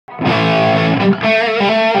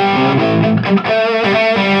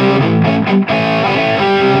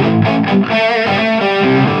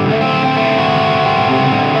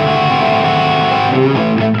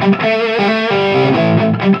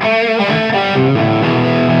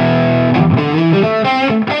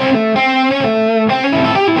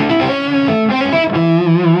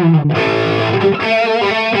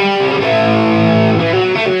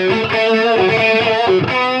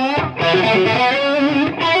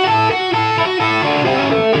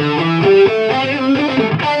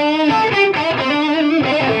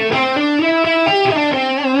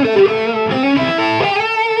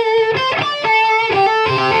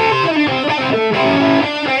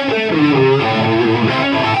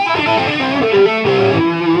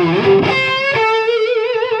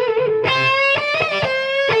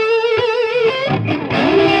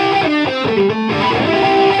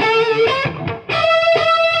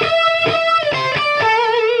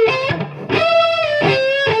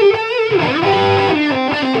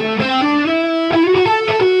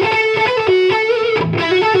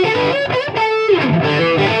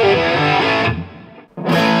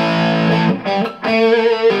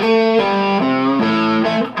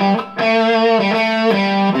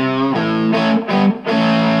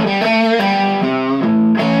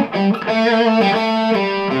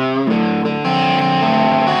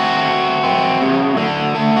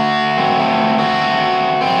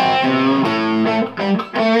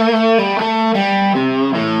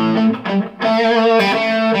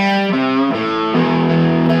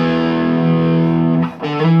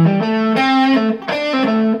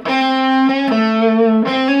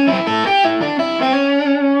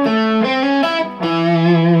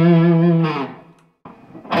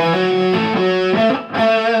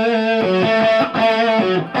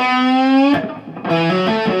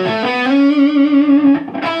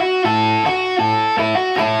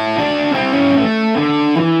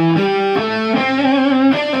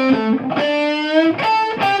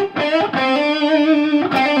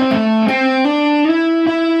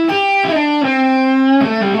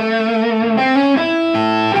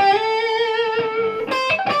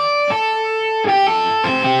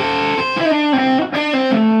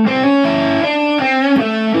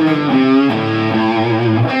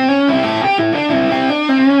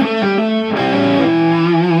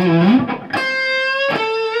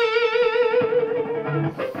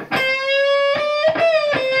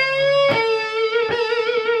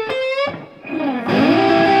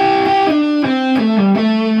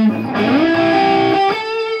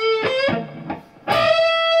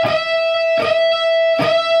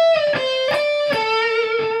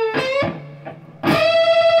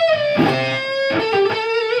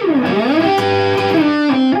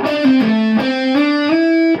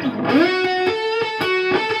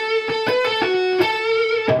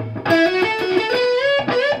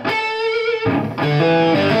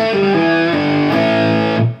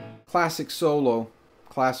Classic solo,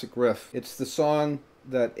 classic riff. It's the song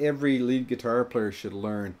that every lead guitar player should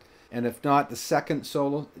learn. And if not the second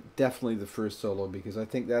solo, definitely the first solo, because I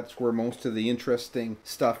think that's where most of the interesting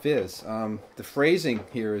stuff is. The phrasing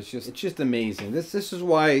here is just amazing. This is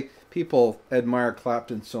why people admire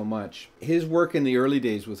Clapton so much. His work in the early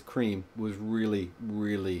days with Cream was really,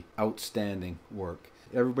 really outstanding work.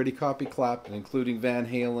 Everybody copied Clapton, including Van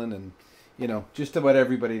Halen and, you know, just about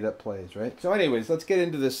everybody that plays, right? So anyways, let's get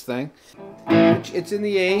into this thing. It's in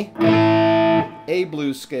the A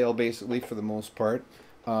blues scale, basically, for the most part.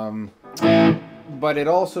 But it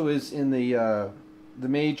also is in the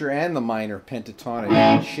major and the minor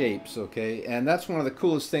pentatonic shapes, okay? And that's one of the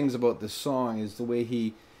coolest things about this song, is the way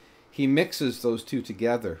he mixes those two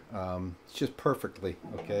together. It's just perfectly,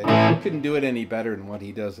 okay? He couldn't do it any better than what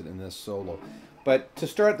he does it in this solo. But to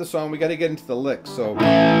start the song, we got to get into the licks. So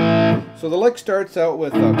the lick starts out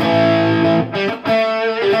with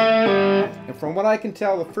and from what I can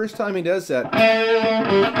tell, the first time he does that,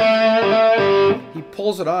 he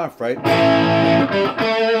pulls it off, right?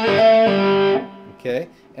 Okay,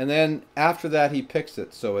 and then after that he picks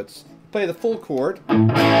it. So it's play the full chord,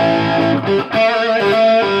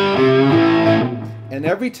 and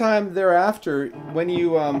every time thereafter, when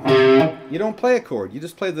you you don't play a chord, you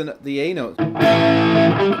just play the A note.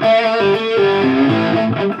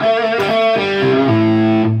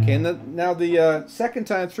 Okay, and now the second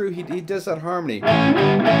time through, he does that harmony,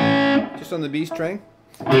 just on the B string,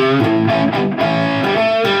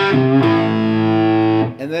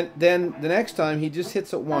 and then the next time he just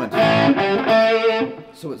hits it once.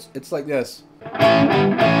 So it's like this.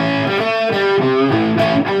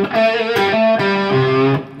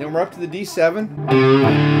 Then we're up to the D7,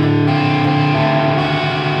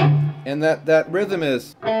 and that rhythm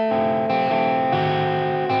is.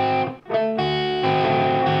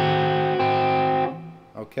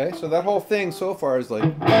 Okay, so that whole thing so far is like.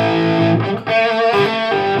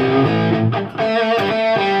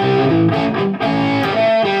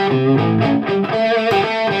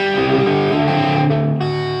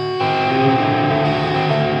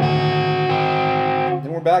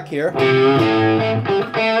 Then we're back here.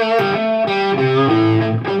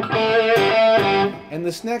 And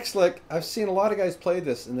this next lick, I've seen a lot of guys play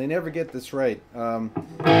this and they never get this right.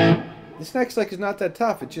 This next lick is not that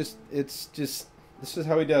tough. It's just, this is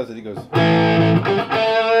how he does it. He goes.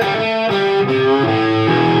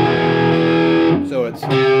 So it's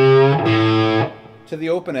to the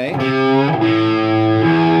open A.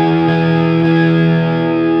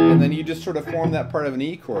 And then you just sort of form that part of an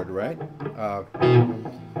E chord, right?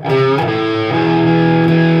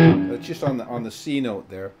 It's just on the C note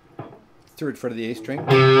there. Third fret of the A string.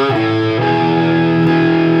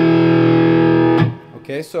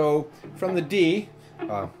 Okay, so from the D,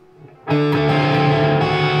 okay,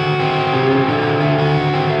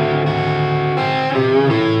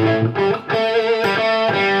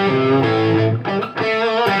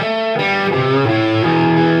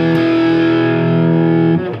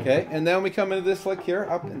 and then we come into this lick here.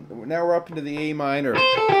 Now we're up into the A minor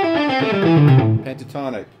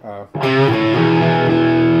pentatonic.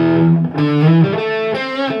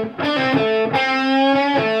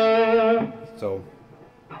 So.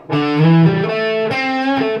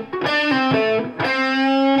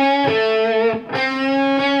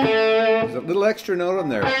 There's a little extra note on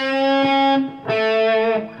there.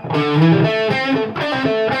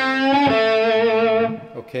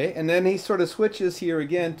 Okay, and then he sort of switches here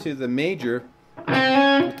again to the major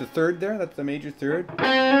with the third there. That's the major third.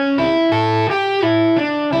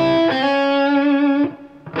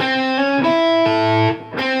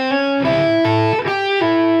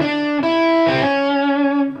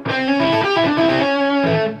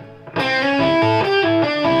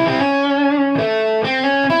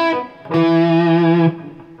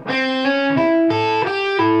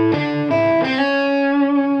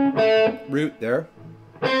 Root there.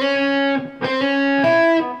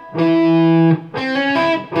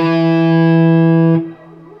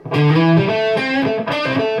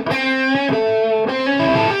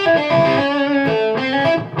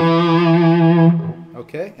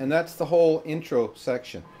 Okay, and that's the whole intro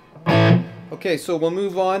section. Okay, so we'll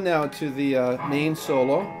move on now to the main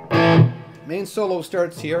solo. Main solo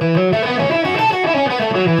starts here,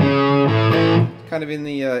 kind of in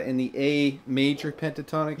the A major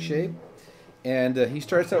pentatonic shape, and he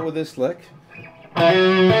starts out with this lick.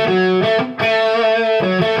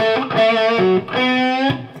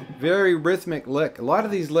 Very rhythmic lick. A lot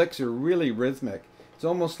of these licks are really rhythmic. It's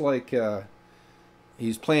almost like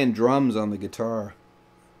he's playing drums on the guitar.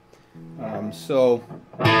 So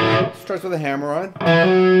starts with a hammer on.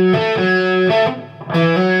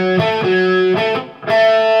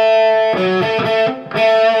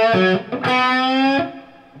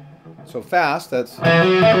 So fast, that's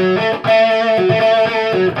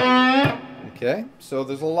okay. So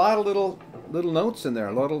there's a lot of little notes in there,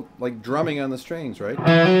 a lot of like drumming on the strings, right?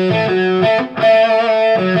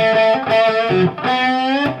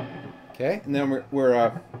 Okay, and then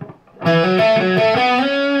we're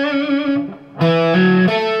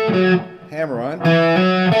hammer on.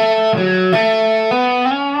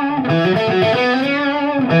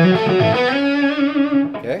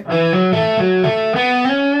 Okay. I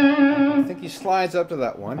think he slides up to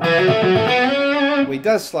that one. Well, he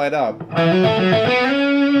does slide up.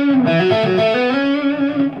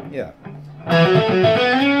 Yeah.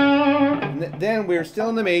 And then we're still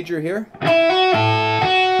in the major here.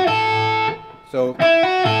 So.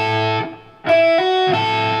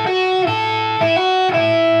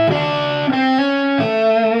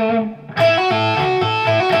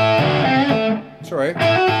 Sorry.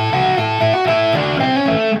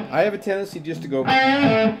 I have a tendency just to go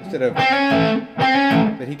instead of,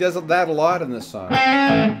 but he does that a lot in this song,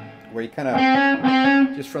 where he kind of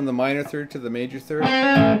just from the minor third to the major third.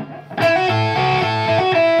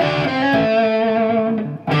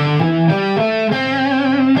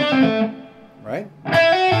 Right?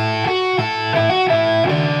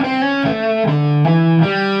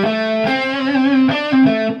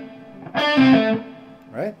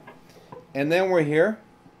 Right? And then we're here,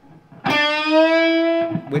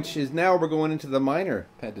 which is now we're going into the minor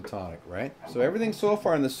pentatonic, right? So everything so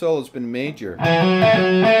far in the solo has been major.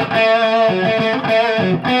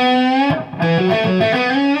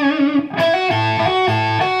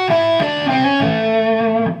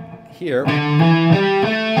 Here,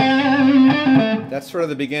 that's sort of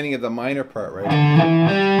the beginning of the minor part, right?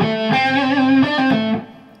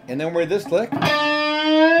 And then we're this lick.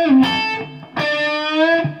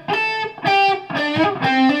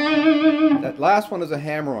 last one is a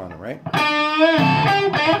hammer on it, right?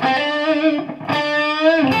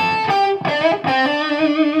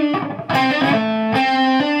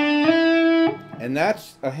 And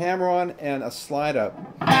that's a hammer on and a slide up.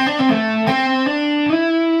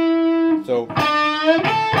 So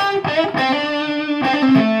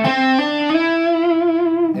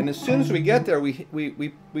and as soon as we get there, we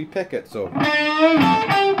pick it. So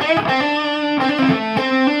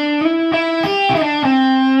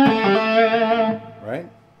right.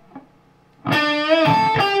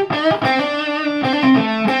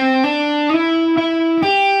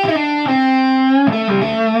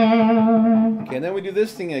 Okay, and then we do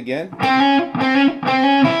this thing again.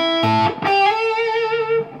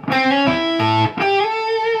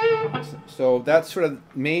 So that's sort of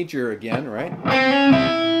major again, right?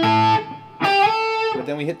 But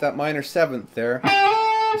then we hit that minor seventh there,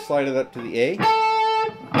 slide it up to the A.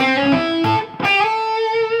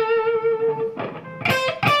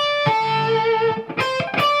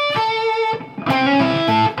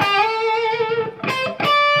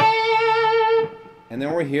 And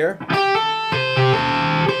then we're here.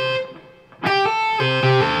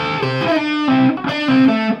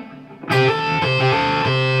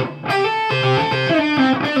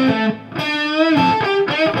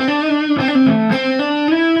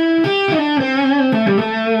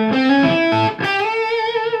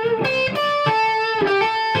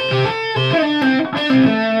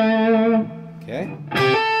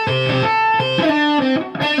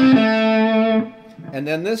 And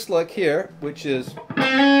then this lick here, which is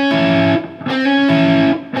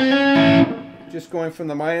just going from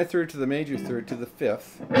the minor third to the major third to the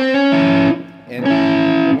fifth, and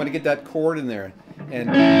I want to get that chord in there, and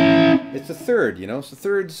it's a third, you know. So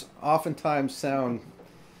thirds oftentimes sound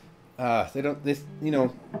you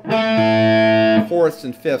know, fourths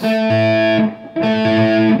and fifths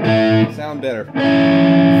sound better.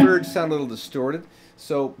 Thirds sound a little distorted.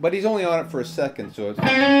 So, but he's only on it for a second, so it's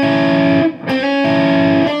okay.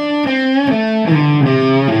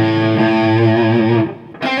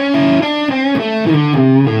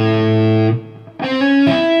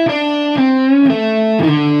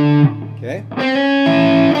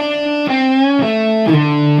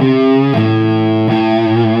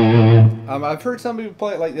 I've heard some people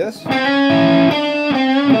play it like this.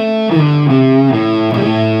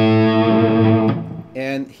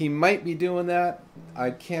 And he might be doing that.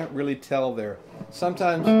 I can't really tell there.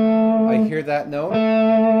 Sometimes I hear that note,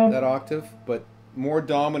 that octave, but more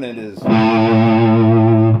dominant is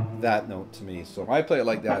that note to me. So I play it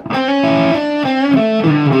like that.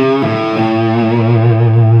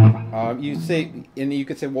 You say, and you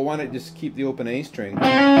could say, well, why not just keep the open A string?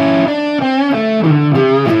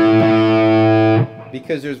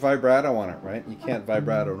 Because there's vibrato on it, right? You can't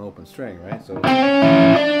vibrato an open string, right? So.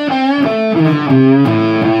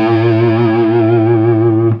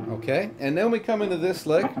 Okay, and then we come into this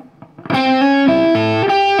lick.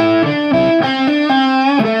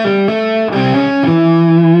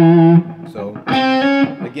 So,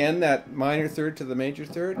 again, that minor third to the major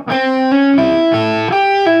third.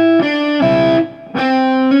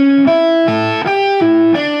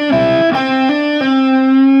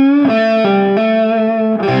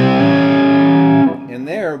 And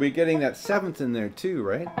there, we're getting that seventh in there too,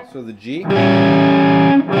 right? So the G.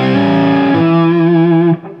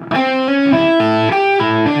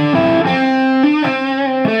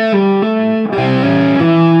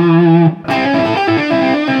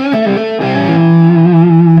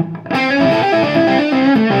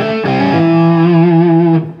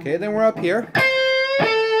 Okay, then we're up here.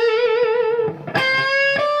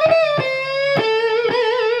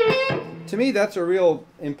 To me, that's a real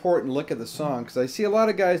important look at the song, because I see a lot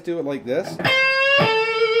of guys do it like this.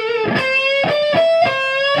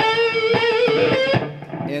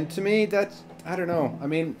 And to me, that's, I don't know. I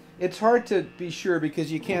mean, it's hard to be sure because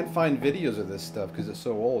you can't find videos of this stuff because it's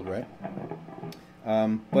so old, right?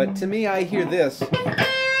 But to me, I hear this.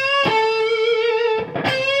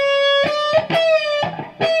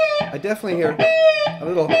 I definitely hear a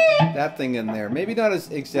little that thing in there. Maybe not as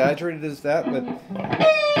exaggerated as that, but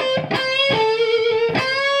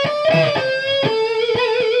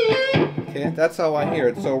okay, that's how I hear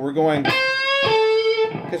it. So we're going,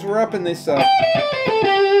 because we're up in this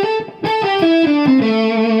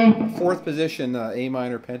fourth position, A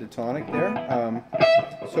minor pentatonic there.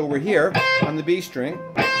 So we're here on the B string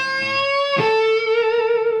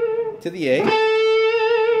to the A,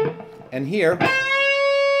 and here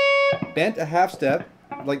bent a half step,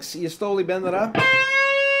 like you slowly bend it up,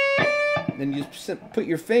 then you put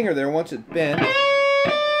your finger there once it's bent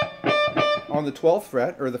on the 12th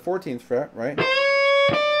fret or the 14th fret, right?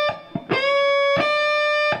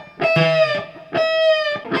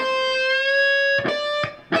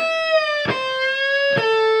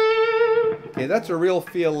 that's a real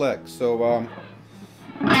feel lick. So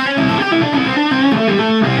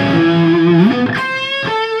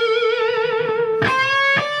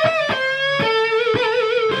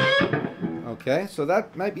okay, so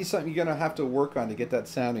that might be something you're going to have to work on to get that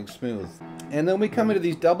sounding smooth. And then we come into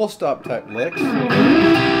these double stop type licks.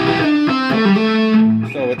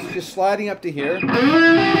 So it's just sliding up to here.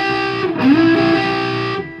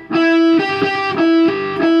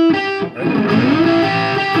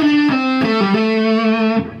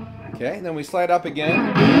 Okay, and then we slide up again.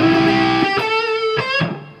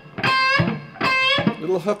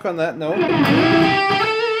 Little hook on that note.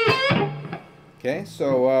 Okay,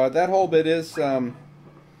 so that whole bit is right,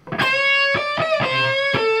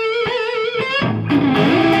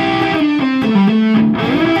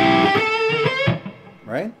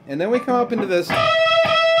 and then we come up into this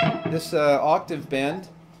octave bend,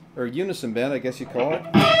 or unison bend, I guess you call it.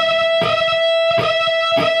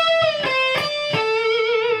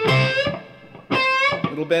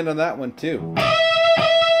 Little bend on that one too.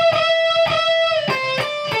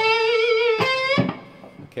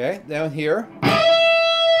 Okay, down here.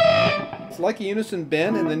 It's like a unison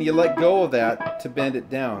bend, and then you let go of that to bend it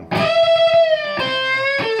down.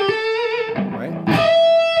 Right?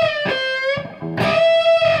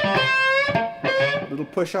 Little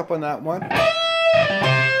push up on that one.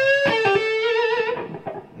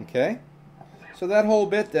 Okay. So that whole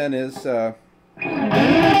bit then is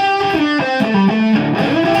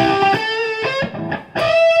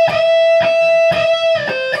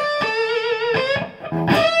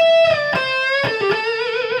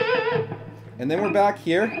and then we're back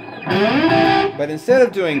here, but instead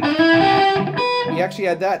of doing, he actually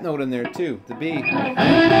had that note in there too, the B. I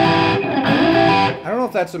don't know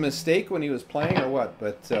if that's a mistake when he was playing or what,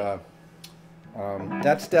 but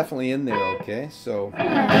that's definitely in there, okay? So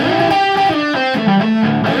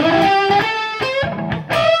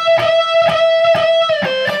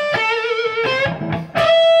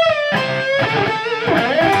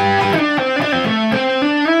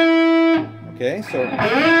okay, so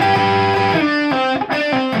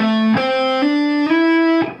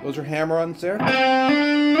those are hammer-ons there,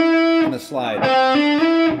 and a slide.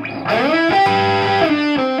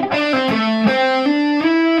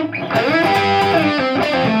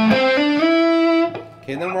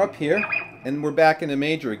 Okay, then we're up here, and we're back in the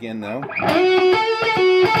major again now.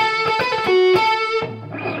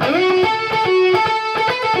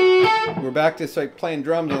 We're back to like playing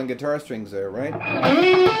drums on guitar strings there, right?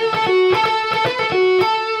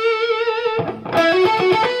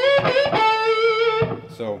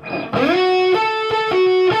 So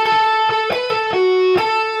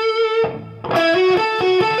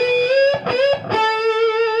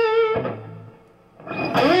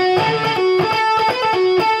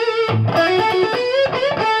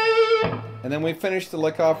and then we finish the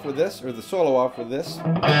lick off with this, or the solo off with this.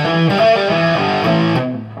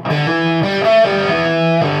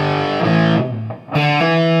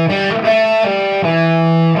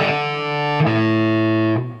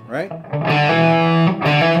 Right?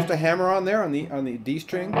 Just a hammer on there on the D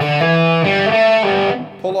string.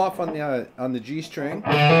 Pull off on the G string.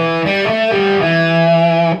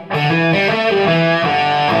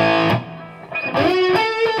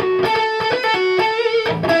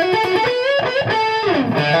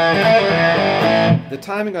 The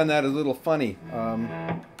timing on that is a little funny.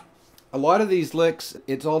 A lot of these licks,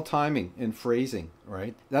 it's all timing and phrasing,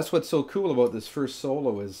 right? That's what's so cool about this first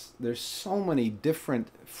solo is there's so many different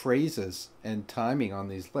phrases and timing on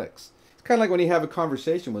these licks. It's kind of like when you have a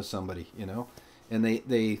conversation with somebody, you know, and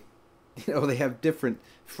they have different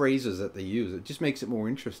phrases that they use. It just makes it more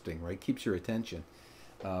interesting, right? Keeps your attention.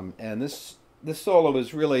 And this solo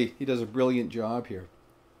is really, he does a brilliant job here.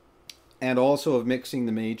 And also of mixing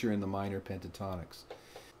the major and the minor pentatonics,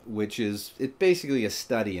 which is basically a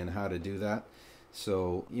study in how to do that.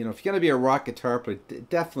 So, you know, if you're going to be a rock guitar player,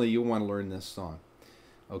 definitely you'll want to learn this song.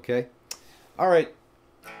 Okay? All right.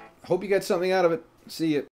 Hope you got something out of it. See you.